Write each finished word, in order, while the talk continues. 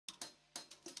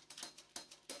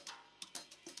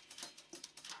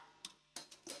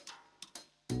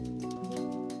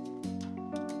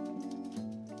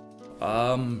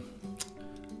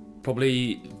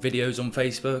Probably videos on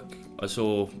Facebook.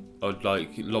 I'd like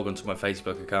log onto my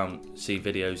Facebook account, see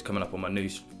videos coming up on my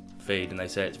news feed, and they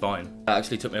say it's Vine. It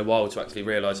actually took me a while to actually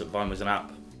realise that Vine was an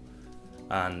app,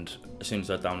 and as soon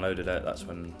as I downloaded it, that's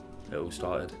when it all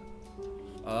started.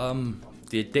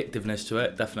 The addictiveness to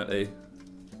it, definitely.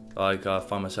 Like, I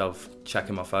find myself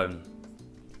checking my phone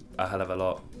a hell of a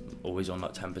lot, always on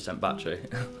like 10% battery.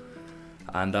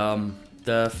 And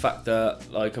the fact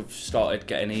that like I've started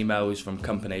getting emails from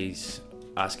companies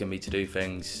asking me to do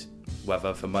things,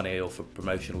 whether for money or for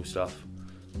promotional stuff,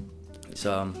 it's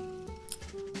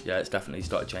yeah, it's definitely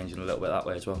started changing a little bit that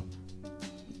way as well.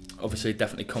 Obviously,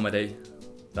 definitely comedy.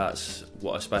 That's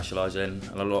what I specialise in,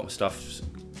 and a lot of my stuff's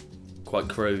quite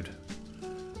crude,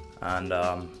 and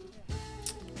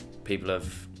people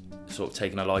have sort of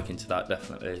taken a liking to that.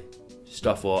 Definitely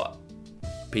stuff what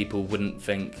people wouldn't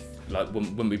think, like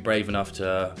wouldn't be brave enough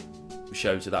to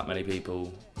show to that many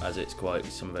people, as it's quite,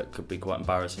 some of it could be quite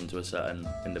embarrassing to a certain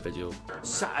individual.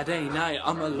 Saturday night,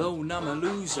 I'm alone, I'm a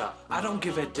loser. I don't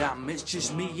give a damn, it's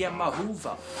just me and my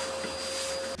Hoover.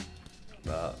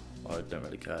 But I don't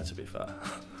really care, to be fair.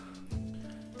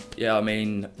 Yeah, I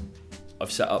mean,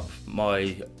 I've set up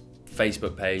my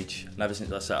Facebook page, and ever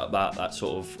since I set up that, that's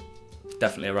sort of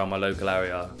definitely around my local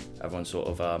area. Everyone sort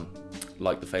of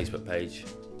liked the Facebook page,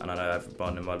 and I know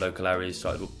everyone in my local area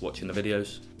started watching the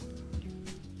videos.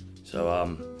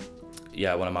 So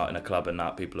yeah, when I'm out in a club and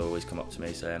that, people always come up to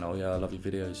me saying, "Oh yeah, I love your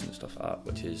videos" and stuff like that,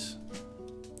 which is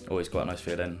always quite a nice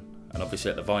feeling. And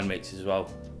obviously at the Vine meets as well.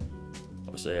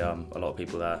 Obviously, a lot of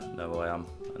people there know who I am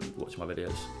and watch my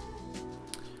videos.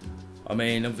 I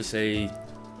mean, obviously,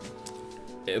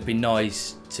 it would be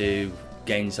nice to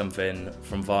gain something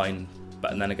from Vine,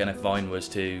 but then again, if Vine was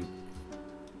to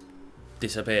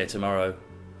disappear tomorrow,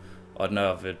 I'd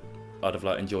know I'd have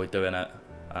like enjoyed doing it,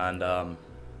 and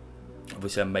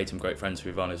obviously I've made some great friends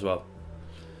through Vine as well.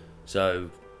 So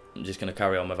I'm just going to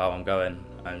carry on with how I'm going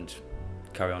and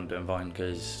carry on doing Vine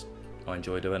because I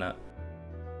enjoy doing it.